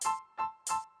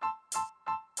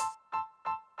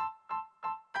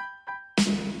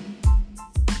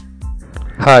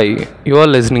Hi, you are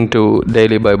listening to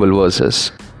Daily Bible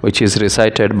Verses, which is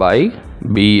recited by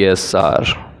BSR.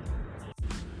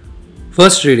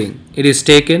 First reading. It is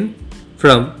taken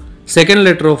from second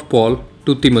letter of Paul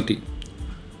to Timothy.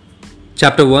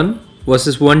 Chapter 1,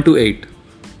 verses 1 to 8.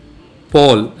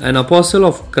 Paul, an apostle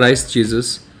of Christ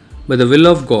Jesus, by the will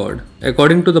of God,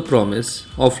 according to the promise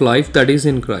of life that is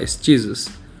in Christ Jesus,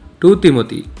 to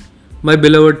Timothy, my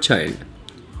beloved child.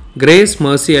 Grace,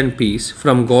 mercy, and peace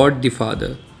from God the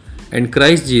Father and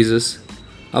Christ Jesus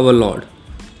our Lord.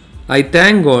 I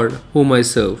thank God whom I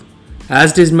serve,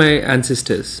 as did my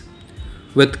ancestors,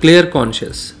 with clear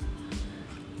conscience,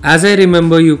 as I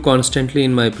remember you constantly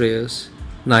in my prayers,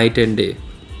 night and day.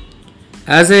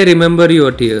 As I remember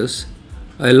your tears,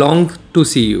 I long to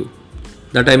see you,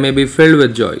 that I may be filled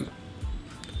with joy.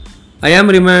 I am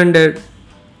reminded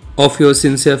of your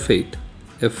sincere faith,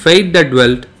 a faith that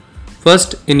dwelt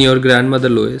first in your grandmother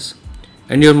Lois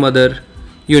and your mother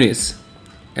Eunice,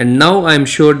 and now I am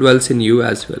sure dwells in you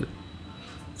as well.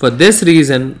 For this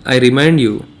reason, I remind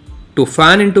you to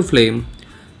fan into flame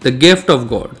the gift of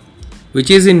God, which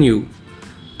is in you,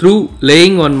 through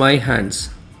laying on my hands.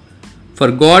 For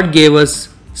God gave us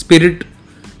spirit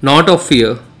not of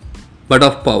fear, but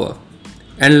of power,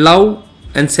 and love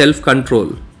and self-control.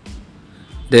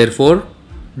 Therefore,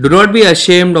 do not be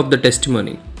ashamed of the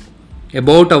testimony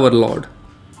about our Lord,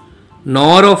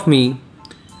 nor of me,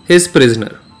 his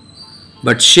prisoner,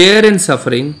 but share in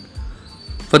suffering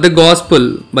for the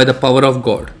gospel by the power of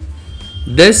God.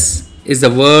 This is the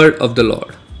word of the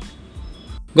Lord.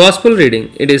 Gospel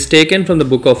reading. It is taken from the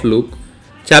book of Luke,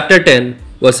 chapter 10,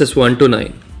 verses 1 to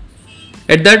 9.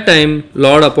 At that time,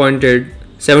 Lord appointed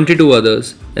 72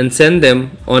 others and sent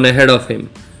them on ahead of him,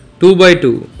 2 by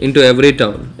 2, into every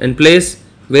town and place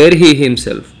where he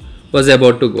himself was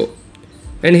about to go.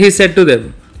 And he said to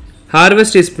them,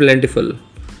 Harvest is plentiful,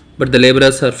 but the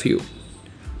laborers are few.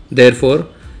 Therefore,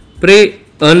 pray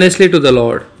earnestly to the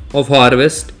Lord of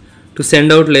harvest to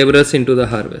send out laborers into the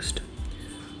harvest.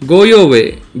 Go your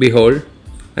way, behold,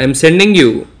 I am sending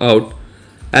you out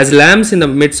as lambs in the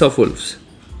midst of wolves.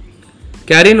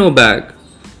 Carry no bag,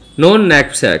 no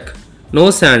knapsack,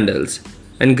 no sandals,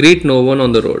 and greet no one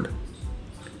on the road.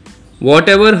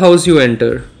 Whatever house you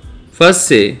enter, first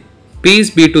say,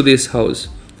 Peace be to this house.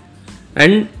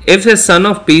 And if a son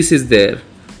of peace is there,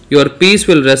 your peace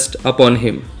will rest upon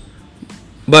him.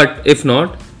 But if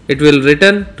not, it will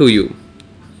return to you.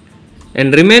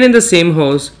 And remain in the same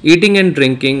house, eating and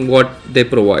drinking what they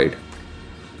provide.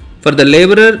 For the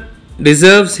laborer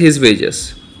deserves his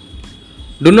wages.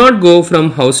 Do not go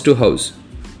from house to house.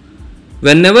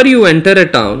 Whenever you enter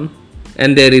a town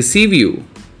and they receive you,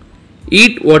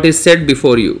 eat what is set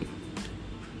before you.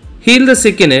 Heal the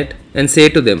sick in it and say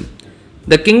to them,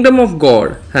 The kingdom of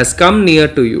God has come near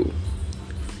to you.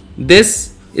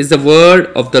 This is the word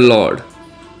of the Lord.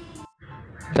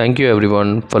 Thank you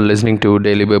everyone for listening to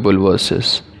Daily Bible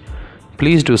Verses.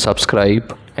 Please do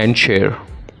subscribe and share.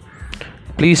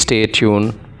 Please stay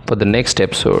tuned for the next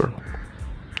episode.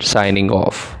 Signing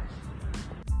off.